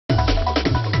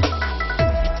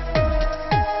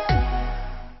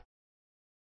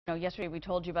Yesterday we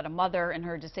told you about a mother and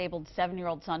her disabled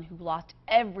 7-year-old son who lost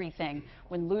everything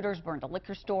when looters burned a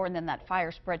liquor store and then that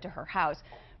fire spread to her house.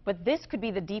 But this could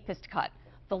be the deepest cut,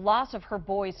 the loss of her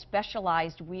boy's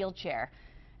specialized wheelchair.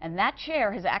 And that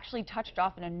chair has actually touched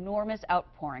off an enormous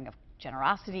outpouring of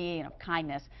generosity and of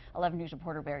kindness. 11 News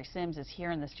reporter Barry Sims is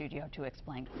here in the studio to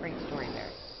explain. Great story,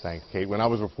 Barry. Thanks, Kate. When I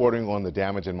was reporting on the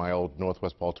damage in my old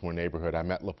Northwest Baltimore neighborhood, I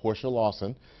met LaPortia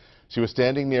Lawson. She was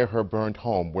standing near her burned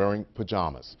home wearing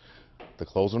pajamas. The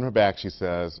clothes on her back, she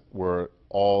says, were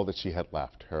all that she had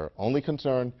left. Her only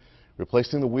concern,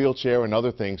 replacing the wheelchair and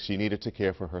other things she needed to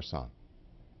care for her son.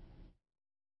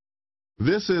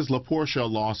 This is LaPortia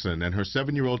Lawson and her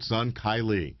 7-year-old son,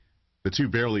 Kylie. The two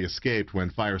barely escaped when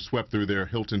fire swept through their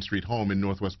Hilton Street home in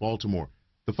Northwest Baltimore.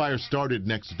 The fire started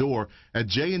next door at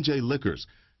J&J Liquors.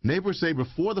 Neighbors say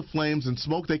before the flames and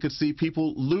smoke, they could see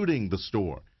people looting the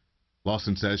store.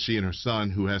 Lawson says she and her son,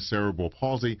 who has cerebral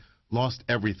palsy, lost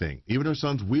everything. Even her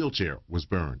son's wheelchair was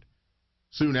burned.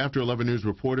 Soon after 11 News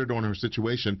reported on her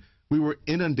situation, we were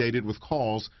inundated with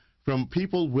calls from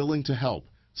people willing to help.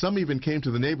 Some even came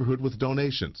to the neighborhood with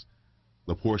donations.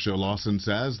 LaPortia Lawson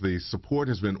says the support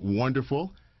has been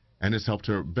wonderful and has helped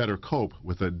her better cope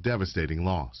with a devastating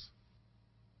loss.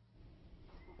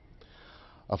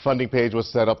 A funding page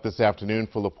was set up this afternoon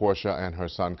for LaPortia and her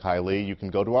son Kylie. You can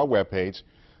go to our webpage,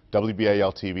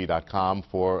 WBAL-TV.com,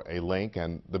 for a link,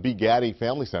 and the B. Gaddy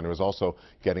Family Center is also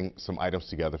getting some items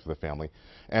together for the family.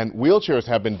 And wheelchairs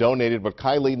have been donated, but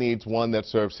Kylie needs one that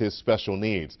serves his special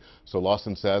needs. So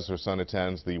Lawson says her son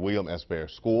attends the William S. Baer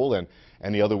School, and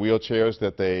any other wheelchairs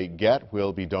that they get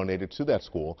will be donated to that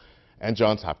school and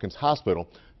Johns Hopkins Hospital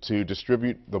to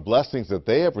distribute the blessings that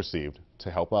they have received to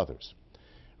help others.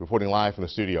 Reporting live from the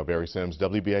studio, Barry Sims,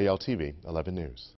 WBAL-TV, 11 News.